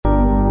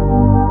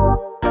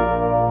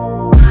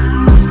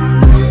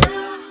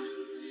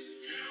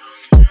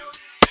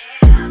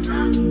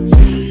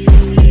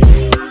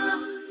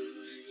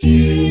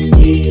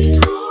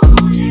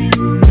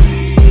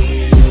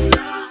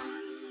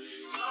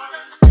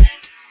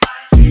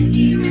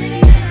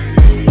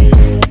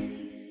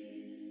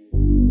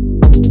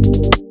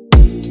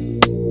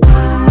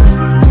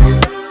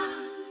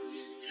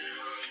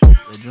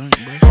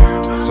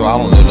I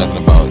don't know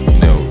nothing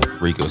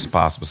about Rico's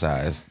pops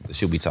besides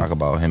she'll be talking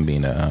about him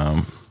being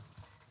a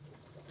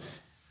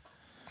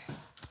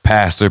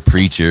pastor,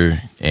 preacher,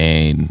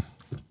 and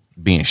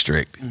being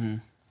strict. Mm-hmm.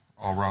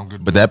 All around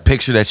good. But that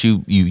picture that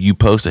you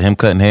posted him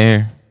cutting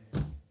hair,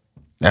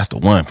 that's the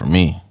one for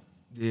me.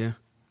 Yeah.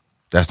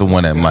 That's the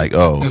one that I'm like,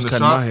 oh. He was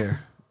cutting my hair.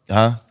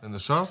 Huh? In the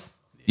shop?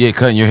 Yeah,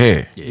 cutting your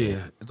hair.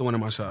 Yeah, it's the one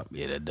in my shop.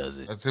 Yeah, that does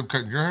it. That's him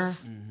cutting your hair?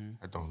 Mm-hmm.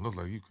 That don't look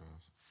like you, cuz.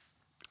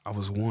 I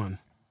was one.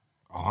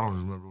 Oh, I don't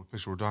remember what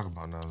picture we're talking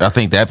about now. I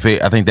think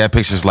that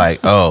picture's like,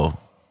 oh.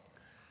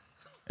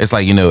 It's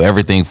like,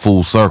 everything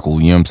full circle,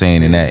 you know what I'm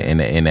saying, in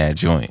that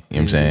joint. You know what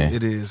I'm saying?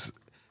 It is.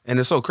 And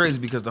it's so crazy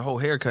because the whole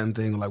haircutting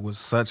thing was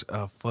such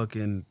a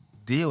fucking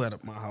deal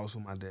at my house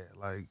with my dad.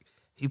 Like,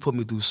 he put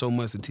me through so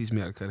much to teach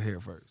me how to cut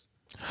hair first.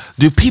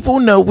 Do people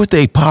know what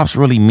they pops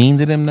really mean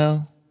to them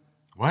though?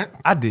 What?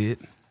 I did.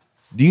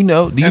 Do you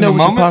know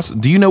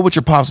what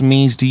your pops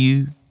means to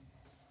you?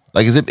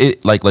 Like, is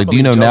it like do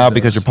you know now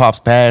because your pops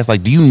passed?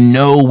 Like, do you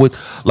know what,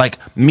 like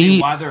me,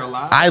 why they're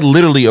alive? I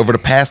literally over the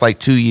past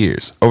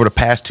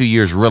 2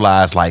 years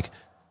realized like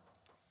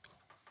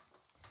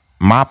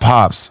my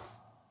pops,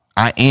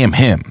 I am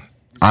him.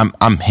 I'm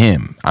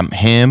him. I'm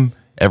him.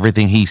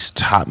 Everything he's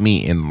taught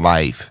me in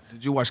life.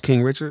 Did you watch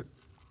King Richard?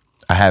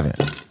 I haven't.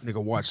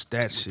 Nigga, watch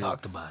that shit.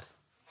 Talked about it.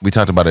 We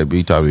talked about it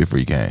before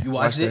you came. You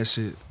Watch watched that it?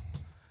 shit.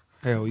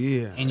 Hell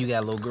yeah. And you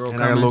got a little girl And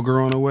coming. I got a little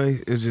girl on the way.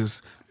 It's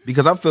just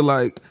because I feel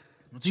like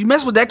You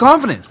mess with that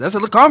confidence. That's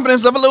the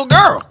confidence of a little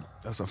girl.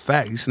 that's a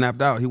fact. He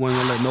snapped out. He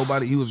wasn't gonna let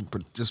nobody.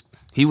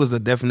 He was the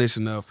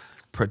definition of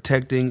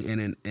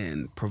protecting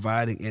and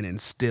providing and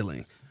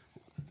instilling.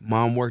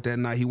 Mom worked that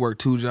night. He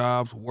worked 2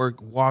 jobs.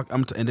 Walk.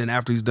 And then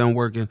after he's done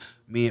working,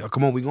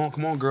 come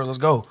on, girl, let's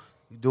go.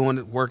 You doing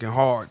it, working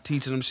hard,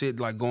 teaching them shit,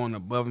 like going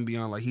above and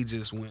beyond. Like he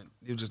just went.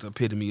 It was just an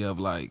epitome of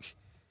like.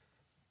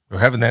 Well,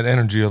 having that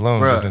energy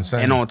alone is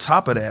insane. And on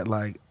top of that,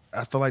 like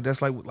I feel like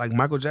that's like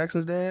Michael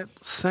Jackson's dad.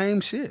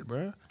 Same shit,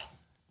 bro.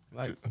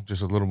 Like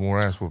just a little more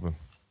ass whooping.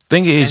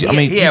 Thing is, And I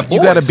mean, he had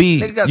you gotta boys.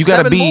 be, nigga got you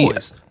gotta 7 be.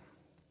 boys.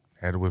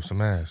 Had to whip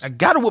some ass. I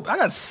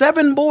got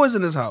 7 boys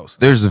in this house.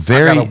 There's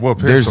gotta whoop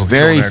him there's so he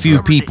very don't act few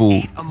up.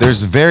 people.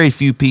 There's very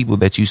few people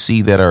that you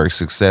see that are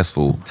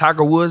successful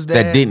Tiger Woods' dad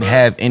that didn't bro.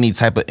 have any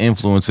type of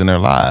influence in their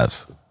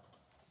lives.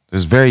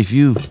 There's very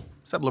few.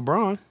 Except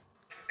LeBron.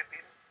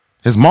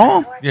 His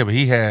mom, Yeah, but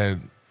he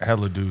had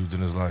hella dudes in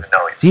his life.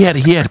 he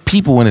had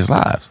people in his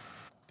lives.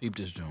 Peep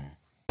this joint.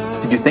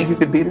 Did you think you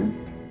could beat her?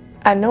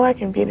 I know I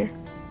can beat her.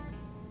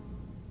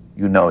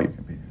 You know you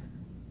can beat her.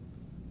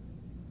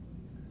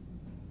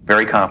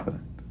 Very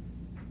confident.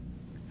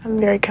 I'm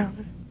very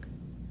confident.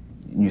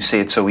 You say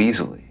it so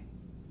easily.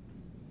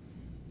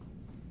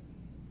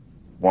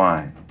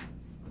 Why?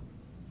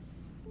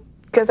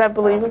 Because I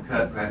believe it.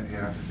 Cut right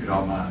here, if you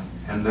don't mind.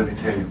 And let me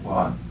tell you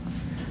what.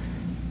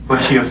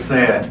 What she has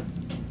said,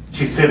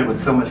 she said it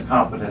with so much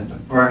confidence the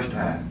first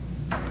time.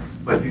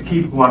 But if you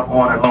keep going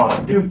on and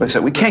on,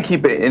 Listen, we can't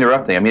keep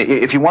interrupting. I mean,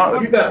 if you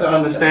want... you got to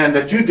understand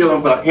that you're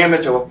dealing with an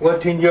image of a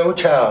 14-year-old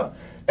child.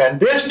 And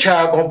this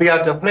child gonna be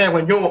out there playing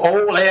when your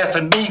old ass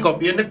and me gonna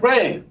be in the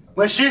grave.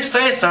 When she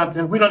says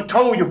something, we done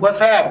told you what's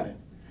happening.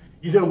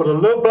 You're dealing with a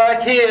little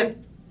black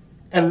kid,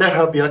 and let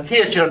her be a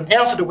kid. She done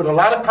answered it with a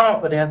lot of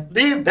confidence.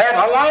 Leave that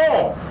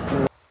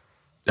alone.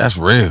 That's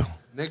real.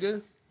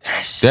 Nigga.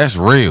 That's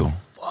real.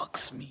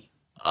 Fucks me.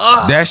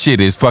 That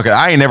shit is fucking.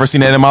 I ain't never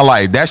seen that in my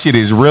life. That shit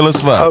is real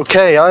as fuck.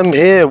 Okay, I'm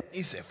here.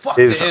 He said, fuck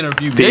Is the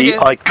interview, the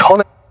nigga.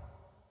 iconic.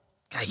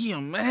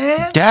 Damn,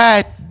 man.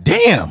 God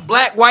damn.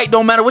 Black, white,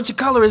 don't matter what your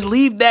color is.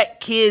 Leave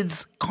that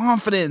kid's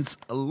confidence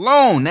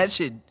alone. That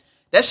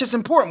shit's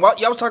important. Well,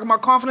 y'all was talking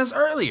about confidence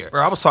earlier.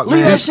 Bro, I was talking.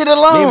 Leave that shit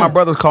alone. Me and my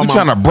brothers called You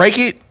my trying to break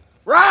it?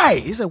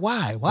 Right. He said,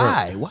 why?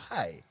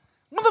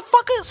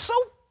 Motherfucker, so...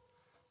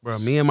 Bro,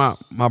 me and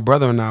my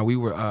brother and I, we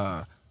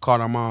were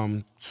called our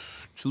mom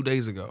 2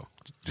 days ago.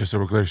 Just so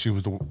we're clear, she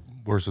was the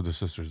worst of the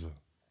sisters, though.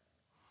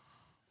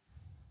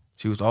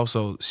 She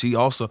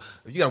also.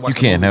 You gotta watch. You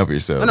can't help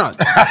yourself. No,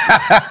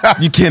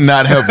 You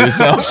cannot help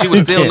yourself. she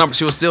was You still can't.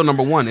 She was still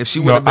number 1. If she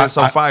would have been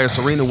so fire,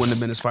 Serena wouldn't have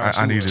been as fire.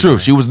 I needed True.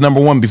 She was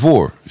number one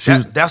before.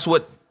 That's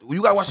what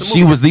you gotta watch the movie.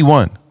 She was the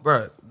one.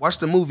 Bro, watch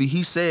the movie.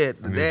 He said,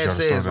 the need to dad try to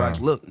says, slow like,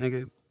 down. look,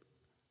 nigga.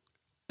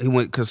 He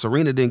went, because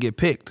Serena didn't get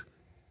picked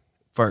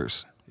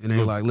first. And they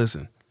like,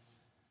 listen,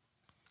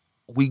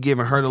 we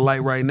giving her the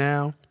light right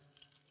now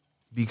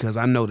because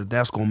I know that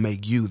that's going to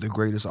make you the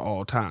greatest of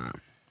all time.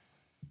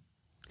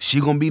 She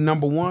going to be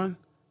number 1,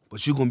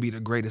 but you going to be the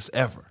greatest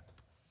ever.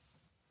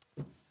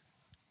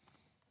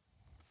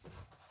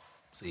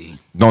 See.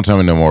 Don't tell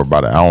me no more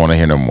about it. I don't want to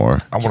hear no more.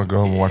 I want to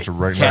go home and watch it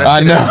right now.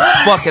 I know.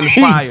 That's fucking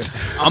fire.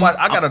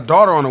 I got a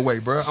daughter on the way,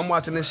 bro. I'm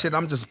watching this shit.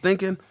 I'm just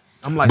thinking.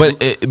 I'm like, But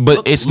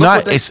it's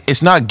not.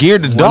 It's not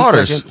geared to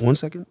daughters. 1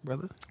 second,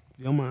 brother.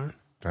 You don't mind?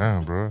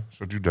 Damn, bro.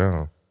 Shut you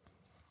down.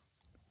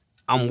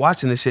 I'm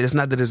watching this shit. It's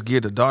not that it's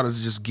geared to daughters.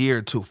 It's just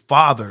geared to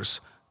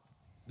fathers,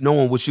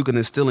 knowing what you can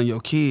instill in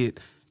your kid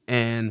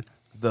and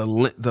the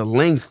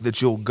length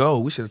that you'll go.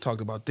 We should have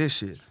talked about this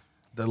shit.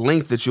 the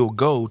length that you'll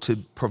go to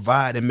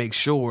provide and make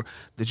sure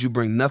that you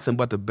bring nothing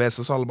but the best.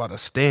 It's all about a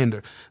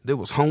standard. There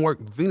was homework.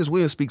 Venus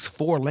Williams speaks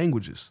 4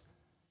 languages.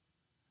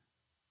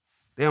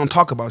 They don't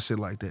talk about shit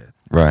like that.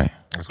 Right.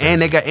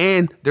 And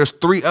there's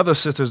 3 other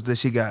sisters that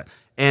she got,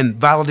 and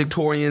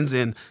valedictorians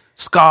and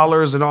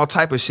scholars and all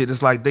type of shit.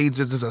 It's like they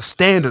just is a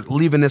standard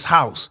leaving this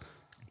house.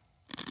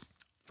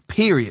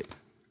 Period.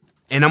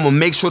 And I'm gonna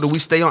make sure that we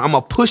stay on. I'm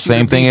gonna push you.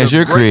 Same thing as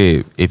your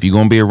crib. If you're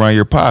gonna be around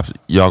your pops,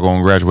 y'all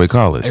gonna graduate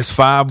college. It's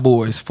 5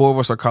 boys. 4 of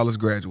us are college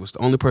graduates. The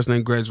only person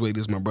that graduated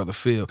is my brother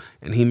Phil,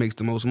 and he makes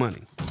the most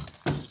money.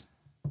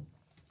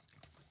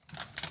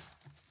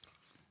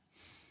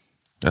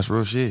 That's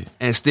real shit.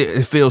 And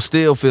Phil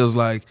still feels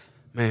like,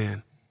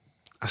 man,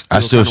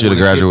 I still should have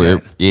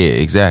graduated. Yeah,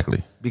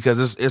 exactly.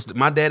 Because it's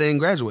my dad didn't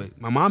graduate.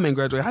 My mom didn't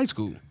graduate high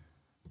school.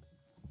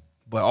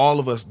 But all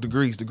of us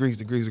degrees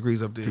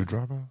up there. You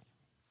drop out?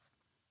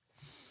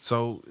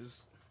 So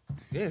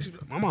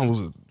my mom was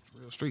a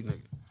real street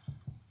nigga.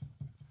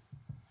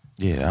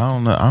 Yeah, I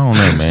don't know,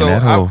 man. So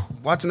that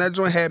watching that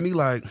joint had me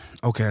like,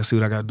 okay, I see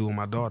what I gotta do with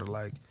my daughter.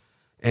 Like,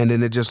 and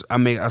then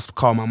I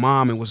called my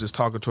mom and was just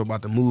talking to her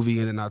about the movie,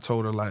 and then I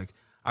told her, like,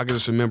 I can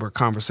just remember a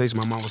conversation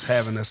my mom was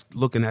having us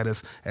looking at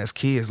us as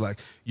kids, like,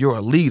 you're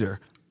a leader.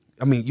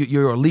 I mean,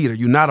 you're a leader.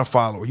 You're not a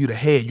follower. You're the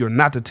head. You're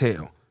not the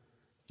tail.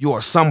 You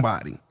are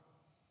somebody.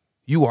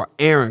 You are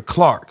Aaron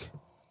Clark.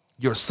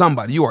 You're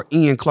somebody. You are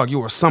Ian Clark.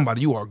 You are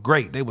somebody. You are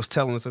great. They was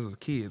telling us as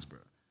kids, bro.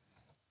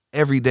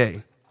 Every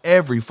day.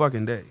 Every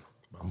fucking day.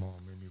 My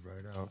mom made me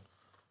write out,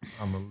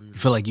 I'm a leader. You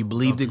feel like you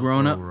believed it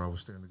growing up? Where I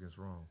was standing against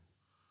wrong.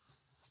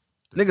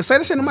 Nigga, say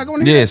this in the mic.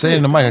 Yeah, say it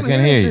in the mic. I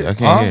can't hear you.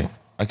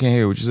 I can't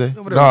hear what you say.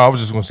 No, I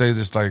was just gonna say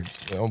this, like,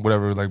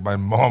 whatever. Like, my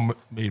mom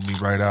made me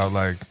write out,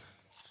 like,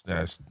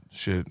 that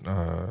shit.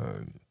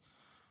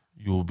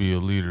 You will be a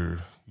leader.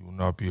 You will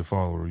not be a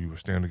follower. You will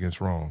stand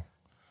against wrong.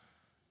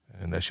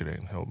 And that shit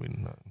ain't helped me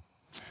nothing.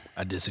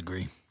 I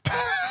disagree.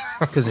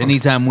 Because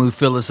anytime we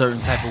feel a certain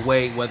type of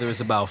way, whether it's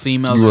about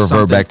females you or revert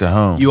something, back to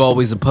home. You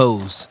always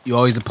oppose. You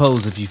always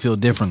oppose if you feel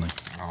differently.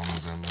 I don't know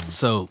what that means.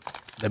 So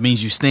that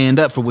means you stand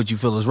up for what you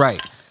feel is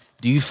right.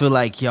 Do you feel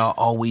like y'all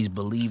always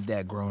believed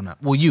that growing up?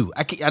 Well,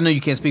 I know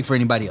you can't speak for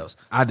anybody else.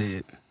 I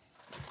did.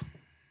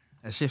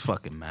 That shit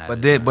fucking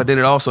matters. But then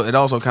it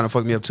also kind of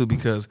fucked me up too,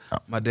 because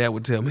my dad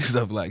would tell me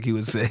stuff like he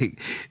would say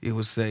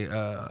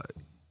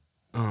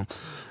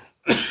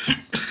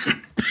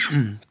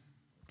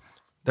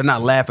they're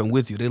not laughing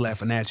with you, they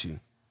laughing at you.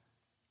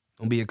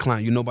 Don't be a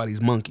clown. You nobody's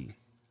monkey.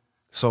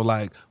 So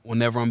like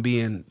whenever I'm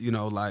being,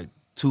 like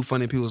 2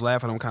 funny people's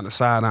laughing, I'm kind of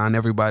side-eyeing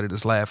everybody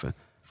that's laughing.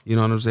 You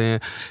know what I'm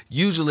saying?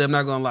 Usually, I'm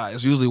not gonna lie,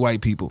 it's usually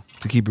white people,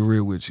 to keep it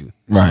real with you.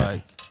 It's right.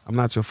 Like, I'm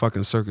not your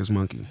fucking circus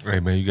monkey. Hey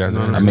man, you guys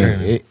I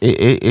mean,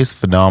 it's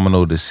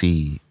phenomenal to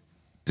see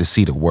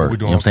the work. You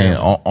know what I'm saying?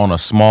 On a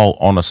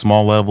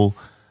small level,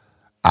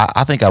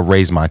 I think I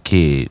raised my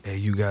kid. Hey,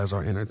 you guys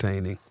are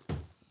entertaining.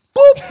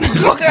 Boop!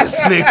 Fuck ass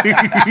nigga.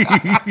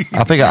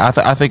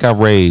 I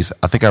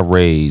think I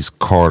raised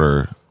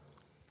Carter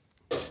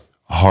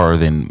harder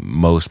than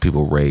most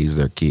people raise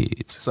their kids.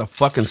 It's a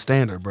fucking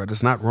standard, bro.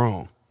 It's not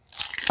wrong.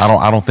 I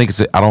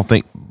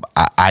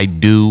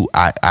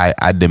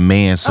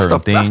demand certain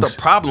things. That's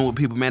the problem with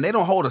people, man. They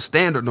don't hold a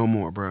standard no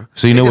more, bro.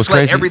 So you know what's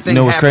crazy? Everything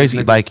happens,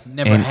 nigga. Like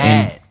Never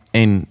had.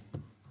 And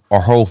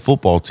our whole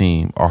football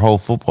team,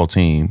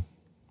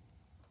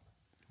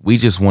 we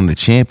just won the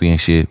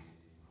championship.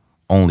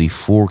 Only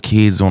 4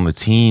 kids on the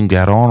team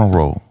got honor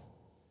roll.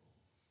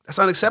 That's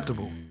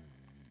unacceptable.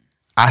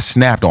 I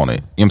snapped on it. You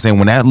know what I'm saying?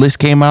 When that list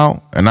came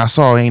out and I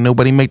saw ain't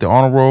nobody make the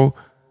honor roll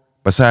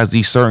besides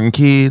these certain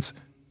kids,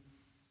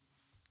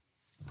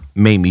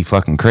 made me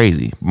fucking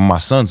crazy. My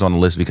son's on the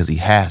list because he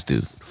has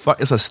to.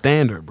 Fuck, it's a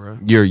standard, bro.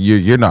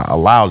 You're not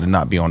allowed to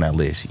not be on that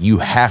list. You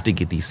have to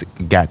get these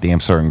goddamn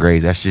certain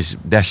grades. That's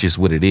just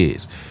what it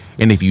is.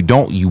 And if you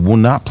don't, you will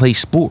not play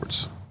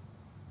sports.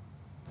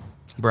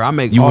 Bro,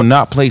 you will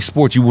not play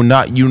sports. You will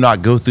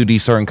not go through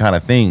these certain kind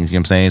of things. You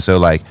know what I'm saying? So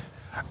like,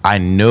 I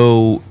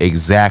know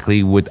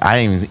exactly what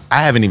I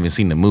haven't even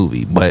seen the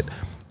movie, but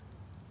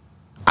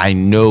I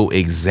know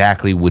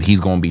exactly what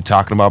he's going to be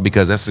talking about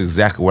because that's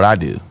exactly what I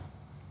do.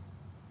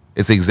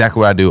 It's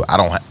exactly what I do. I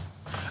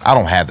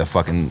don't have the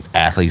fucking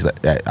athletes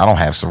like that. I don't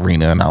have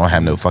Serena and I don't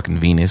have no fucking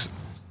Venus.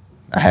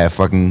 I have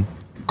fucking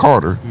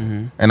Carter,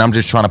 and I'm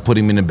just trying to put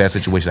him in the best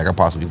situation I can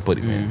possibly put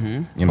him in. You know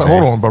what I'm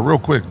saying? Hold on, but real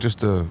quick, just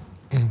to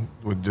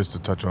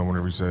touch on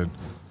whatever he said,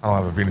 I don't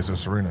have a Venus or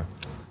Serena.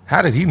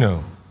 How did he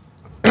know?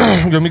 You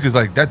know what I mean? Because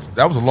like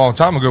that was a long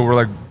time ago where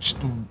like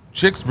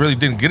chicks really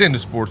didn't get into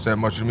sports that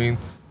much. I mean,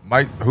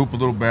 might hoop a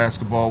little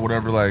basketball,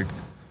 whatever. Like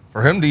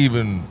for him to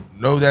even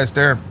know that's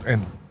there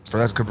and for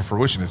that to come to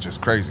fruition is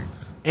just crazy.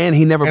 And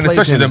he never played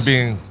especially tennis.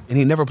 And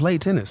he never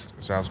played tennis.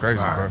 It sounds crazy,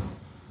 bro.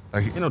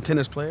 Like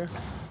tennis player.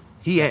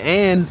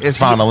 It's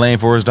found a lane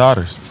for his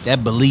daughters.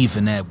 That belief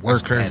in that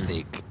work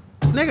ethic.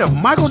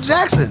 Nigga, Michael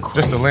Jackson.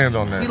 Just to land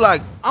on that. He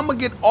like, I'm gonna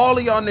get all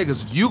of y'all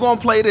niggas. You gonna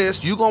play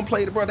this. You gonna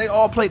play the bro. They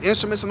all played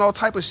instruments and all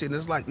type of shit. And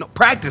it's like, no,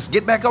 practice.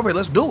 Get back over here.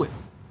 Let's do it.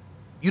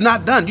 You're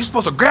not done. You're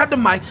supposed to grab the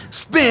mic,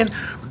 spin,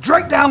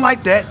 Drake down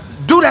like that,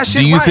 do that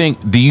shit.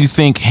 Do you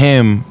think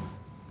him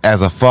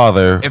as a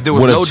father If there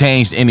was would have no-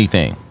 changed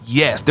anything?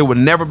 Yes, there would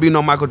never be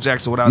no Michael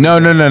Jackson without.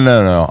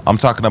 No. I'm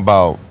talking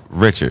about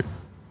Richard.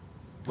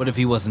 What if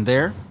he wasn't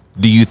there?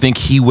 Do you think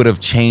he would have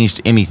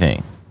changed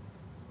anything?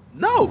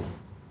 No.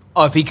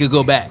 Or if he could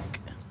go back?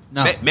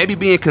 No. Maybe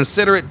being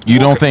considerate. You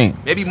don't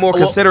think? Maybe more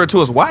Well- considerate to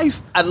his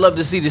wife. I'd love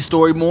to see the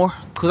story more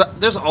because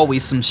there's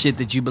always some shit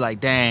that you be like,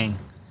 dang.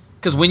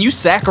 Because when you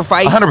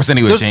sacrifice, 100%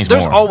 he would change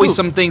There's more. always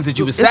some things that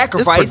you would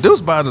sacrifice. It's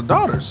produced by the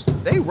daughters.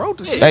 They wrote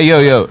the shit. Hey,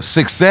 yo,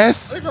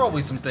 success. There's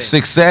always some things.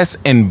 Success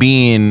and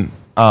being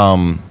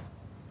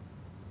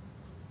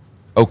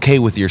okay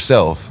with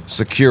yourself,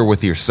 secure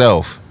with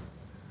yourself.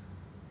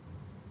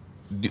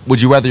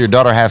 Would you rather your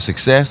daughter have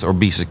success or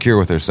be secure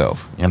with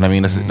herself? You know what I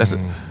mean?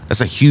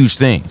 That's a huge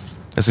thing.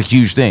 That's a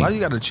huge thing. Why you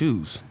got to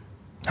choose?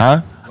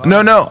 Huh?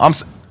 No.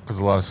 Because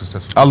a lot of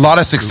success. A lot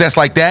of success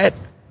like that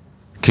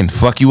can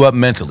fuck you up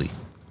mentally.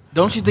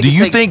 Don't you think? Do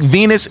you think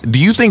Venus? Do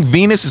you think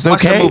Venus is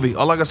Watch okay? the movie.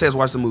 All I gotta say is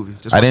watch the movie.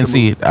 Just I watch didn't the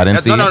see movie. it. I didn't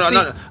see No.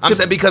 it. I'm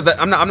saying because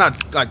I'm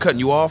not like cutting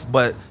you off,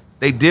 but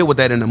they deal with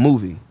that in the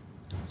movie,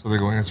 So they're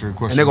going to answer your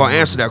question. and they're gonna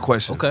answer that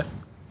question. Okay.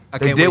 I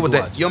They can't did wait with to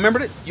that. watch it. You remember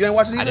it? You ain't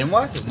watched it either? I didn't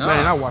watch it. No.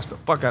 Man, I watched the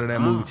fuck out of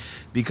that movie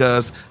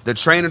because the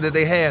trainer that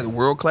they had, the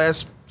world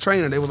class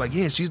trainer, they were like,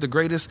 yeah, she's the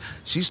greatest.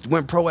 She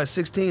went pro at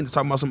 16. They're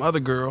talking about some other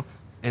girl,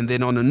 and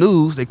then on the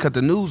news, they cut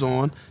the news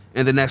on,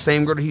 and then that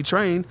same girl that he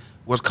trained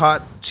was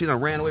caught. She done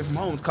ran away from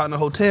home, was caught in a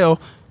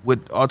hotel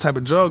with all type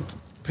of drug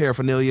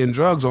paraphernalia and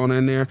drugs on her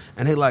in there,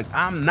 and they like,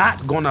 I'm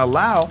not gonna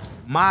allow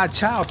my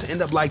child to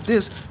end up like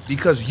this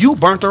because you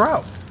burnt her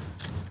out.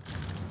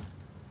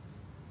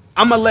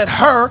 I'm gonna let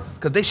her,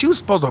 because she was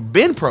supposed to have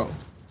been pro.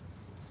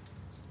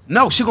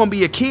 No, she gonna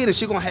be a kid and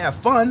she gonna have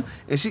fun.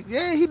 And he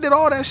did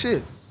all that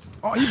shit.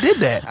 Oh, he did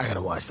that. I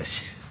gotta watch that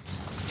shit.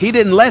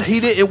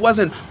 It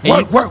wasn't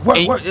work. And,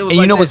 It was and like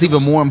you know that. what's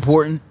even more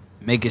important?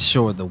 Making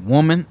sure the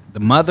woman, the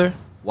mother,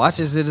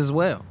 watches it as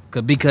well.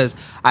 Because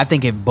I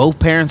think if both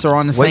parents are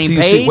on the Wait same till you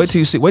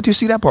page, see. Wait till you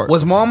see that part.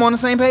 was mom on the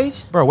same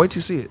page? Bro, wait till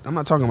you see it. I'm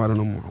not talking about it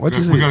no more. Wait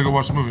till you see We got to it. go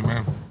watch the movie,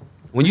 man.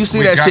 When you see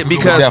we that got shit, to go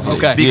because watch it.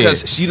 Okay.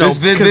 because you know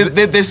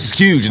this is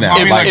huge now. I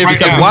mean, like, right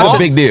because now. it's a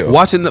big deal.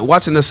 Watching the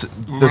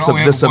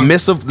only have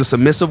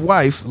submissive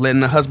wife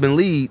letting the husband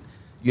lead.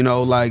 You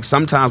know, like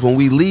sometimes when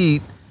we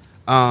lead,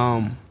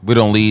 We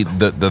don't lead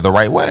the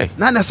right way.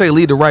 not necessarily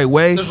lead the right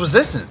way. There's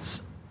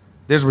resistance.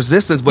 There's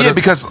resistance, but Yeah,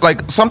 because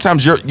like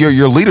sometimes your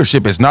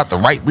leadership is not the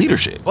right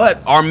leadership.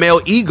 but our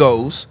male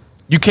egos.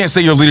 You can't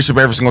say your leadership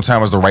every single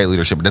time is the right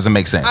leadership. It doesn't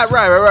make sense.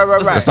 Right.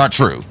 That's not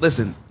true.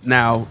 Listen,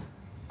 now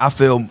I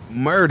feel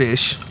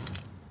Murdish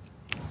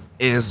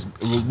is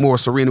more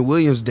Serena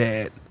Williams'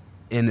 dad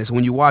in this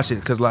when you watch it,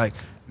 because like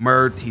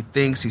Murd, he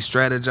thinks, he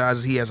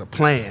strategizes, he has a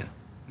plan.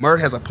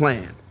 Murd has a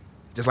plan,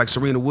 just like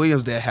Serena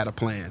Williams' dad had a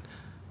plan,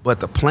 but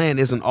the plan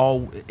isn't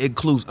all. It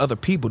includes other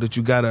people that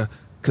you gotta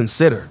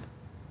consider.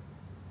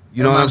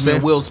 You know what I'm Reminds me of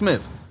saying? Will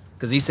Smith,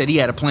 because he said he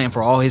had a plan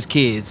for all his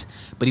kids,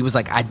 but he was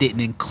like, I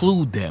didn't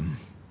include them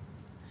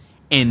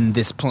in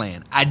this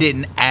plan. I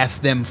didn't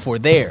ask them for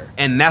their.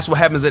 And that's what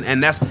happens,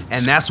 and that's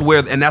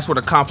where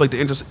the conflict of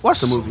interest.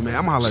 Watch the movie, man.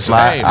 I'm gonna holler at you.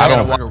 Slide. Hey, I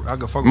man, don't- I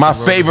gotta fuck with My you,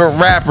 bro. favorite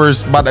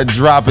rapper's about to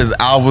drop his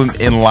album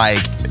in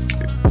like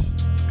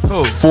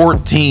Who?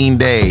 14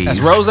 days. That's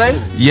Rose?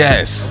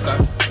 Yes.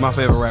 My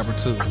favorite rapper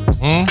too.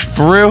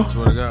 For real?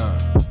 Swear to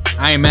God.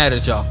 I ain't mad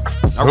at y'all.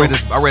 I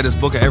read this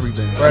book of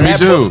everything. Bro, Me that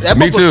too. book- that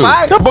Me book was too.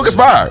 fire. That book is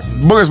fire.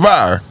 Book is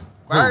fire.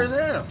 Fire as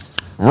hell.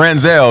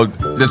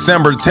 Renzel,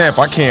 December 10th.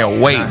 I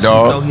can't wait, You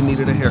know dog. he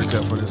needed a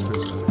haircut for this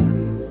picture.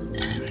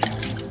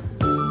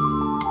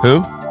 Who?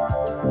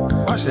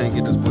 Why should I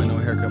get this boy no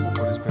haircut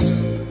before this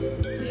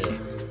picture?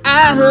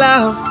 I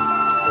love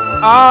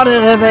all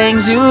the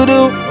things you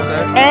do,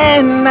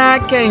 and I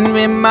can't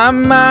rid my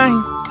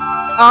mind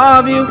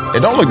of you.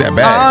 It don't look that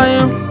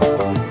bad. Of you.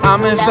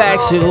 I'm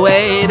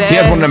infatuated. He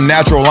has one of them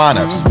natural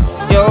lineups.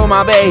 You're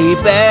my baby.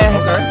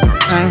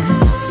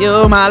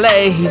 You're my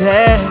lady.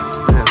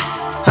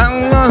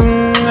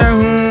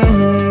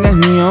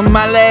 You're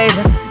my lady.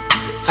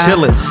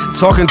 Chillin',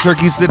 talking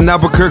turkey, sitting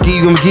Albuquerque.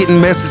 I'm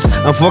getting message.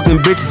 I'm fucking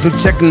bitches. I'm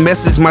checking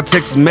message. My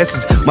text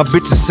message. My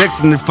bitches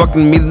sexing. They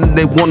fucking me.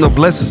 They want no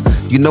blessings.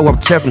 You know I'm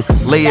checking.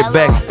 Lay it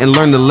back and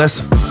learn the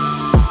lesson.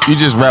 You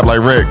just rap like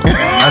Rick.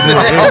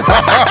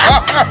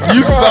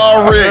 You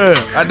saw Rick.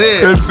 I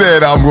did. And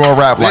said, I'm going to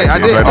rap like I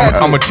this. did. Right?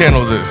 I'm going to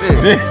channel this.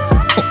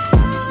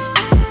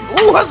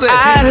 Ooh, what's that?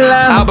 I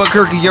love-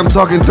 Albuquerque. I'm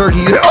talking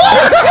turkey.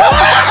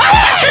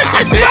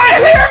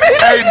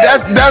 Hey,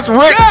 that's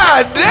Rick.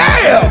 God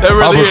damn.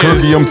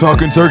 Albuquerque, I'm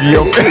talking turkey.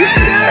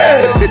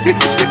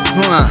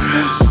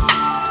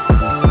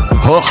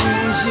 Huh.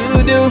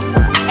 You do,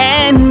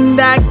 and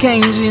I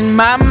can't change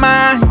my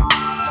mind.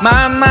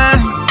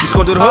 You just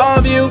gonna do the hook?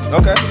 Of you.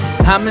 Okay.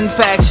 I'm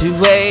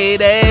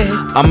infatuated.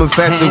 I'm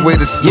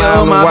infatuated, smile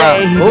You're and my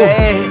wild. Ooh.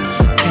 baby.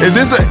 Is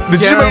this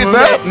did you make this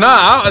up?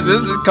 Nah,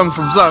 this comes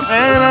from something.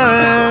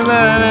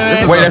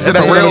 Wait, that's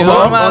a real You're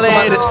song? my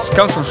lady. This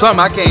comes from something.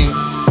 I can't.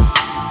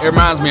 It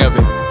reminds me of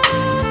it.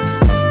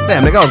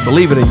 Damn, nigga, I was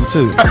believing in you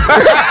too.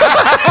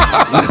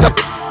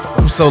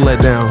 I'm so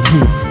let down.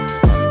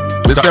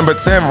 December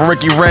 10th,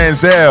 Ricky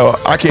Ranzel.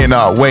 I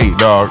cannot wait,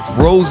 dog.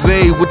 Rose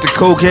with the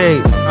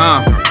cocaine.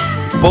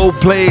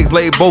 Both played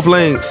both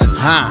lanes.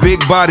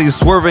 Big bodies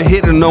swerving,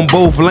 hitting on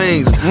both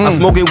lanes. I'm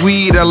smoking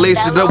weed, I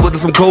lace it up with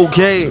some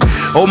cocaine.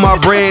 On my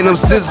brain, I'm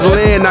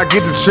sizzling, I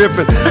get to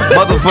tripping.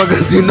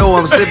 Motherfuckers, you know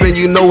I'm sipping,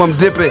 you know I'm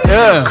dipping.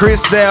 Chris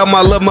style,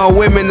 I love my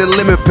women and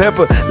lemon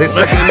pepper. They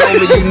sucking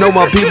on me, you know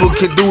my people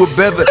can do it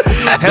better.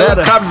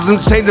 Helicopters, I'm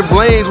changing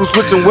planes, we're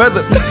switching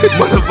weather.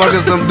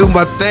 Motherfuckers, I'm doing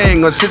my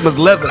thing, or shit was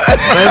leather.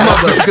 Man,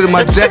 motherfucker,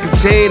 my jacket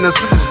chain, the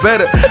super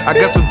better. I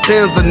got some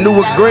tens, the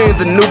newer grain,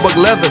 the new buck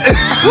leather.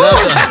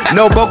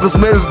 No bogus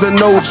minister,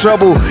 no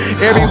trouble.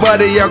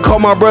 Everybody, y'all call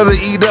my brother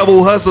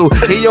E-double hustle.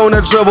 He on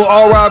the trouble,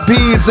 R.I.P.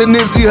 to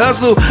Nipsey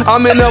Hussle.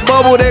 I'm in a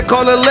bubble, they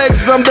call it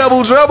Lexus, I'm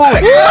double trouble.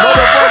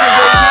 Motherfuckers,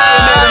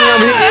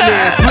 I'm hitting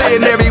ass.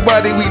 Splitting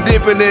everybody, we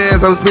dipping ass,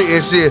 I'm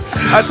spitting shit.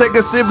 I take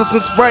a sip of some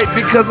Sprite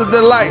because of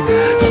the light.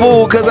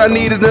 Fool, cause I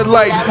needed the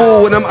light.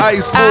 Fool, when I'm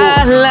ice full.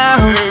 I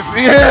love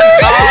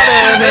all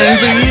the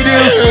things that you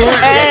do.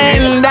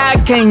 And I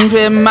can't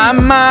fit my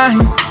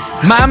mind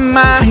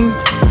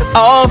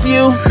off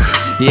you.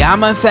 Yeah,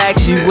 I'm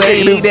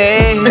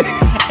infatuated.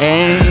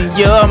 And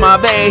you're my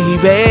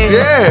baby.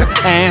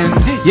 And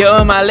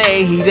you're my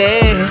lady.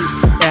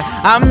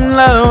 Yeah, I'm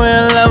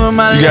loving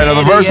my lady. You got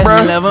another verse,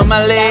 bro? Loving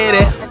my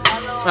lady.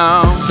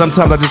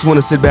 Sometimes I just want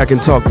to sit back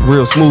and talk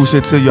real smooth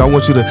shit to you. I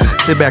want you to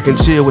sit back and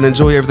chill and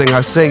enjoy everything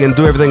I say and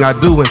do everything I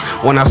do. And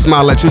when I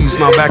smile at you, you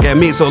smile back at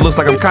me. So it looks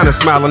like I'm kind of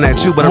smiling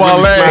at you, but I'm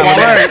really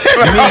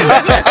smiling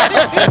at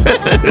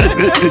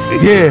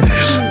me. Yeah.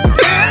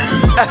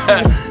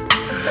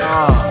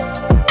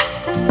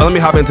 But let me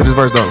hop into this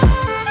verse though.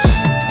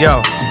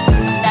 Yo.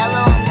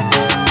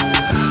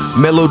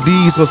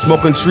 Melodies, I'm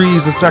smoking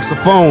trees and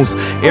saxophones.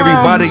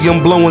 Everybody,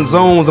 I'm blowing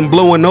zones, I'm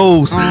blowing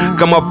O's.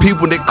 Got my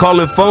people, they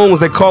calling phones,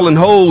 they calling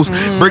hoes.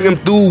 Bring them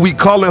through, we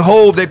calling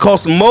hove, they call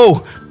some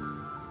mo.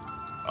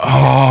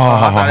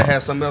 I thought I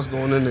had something else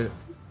going in there.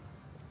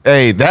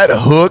 Hey, that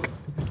hook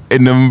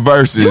in them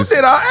verses. You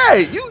said,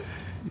 hey,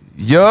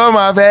 you're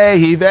my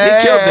baby. He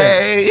killed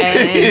that.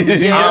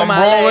 I'm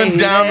rolling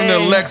down in the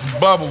Lex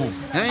bubble.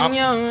 I'm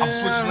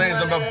switching lanes.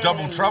 I'm up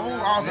double trouble.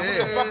 I was like, what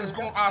the fuck is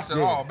going on? I said,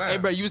 oh, man. Hey,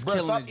 bro, you was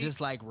killing it just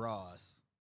like Ross.